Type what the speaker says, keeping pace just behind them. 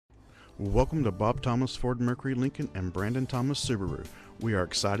Welcome to Bob Thomas Ford Mercury Lincoln and Brandon Thomas Subaru. We are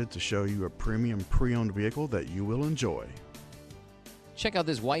excited to show you a premium pre-owned vehicle that you will enjoy. Check out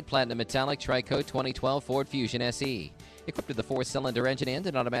this white platinum metallic Tri-Coat 2012 Ford Fusion SE. Equipped with a 4-cylinder engine and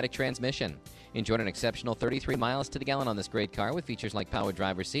an automatic transmission. Enjoy an exceptional 33 miles to the gallon on this great car with features like power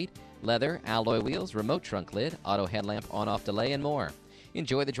driver's seat, leather, alloy wheels, remote trunk lid, auto headlamp on-off delay, and more.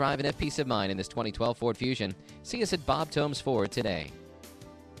 Enjoy the drive and have peace of mind in this 2012 Ford Fusion. See us at Bob Thomas Ford today.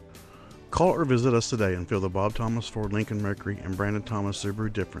 Call or visit us today and feel the Bob Thomas Ford Lincoln Mercury and Brandon Thomas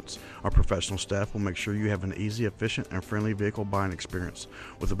Subaru difference. Our professional staff will make sure you have an easy, efficient, and friendly vehicle buying experience.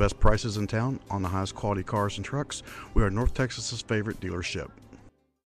 With the best prices in town on the highest quality cars and trucks, we are North Texas's favorite dealership.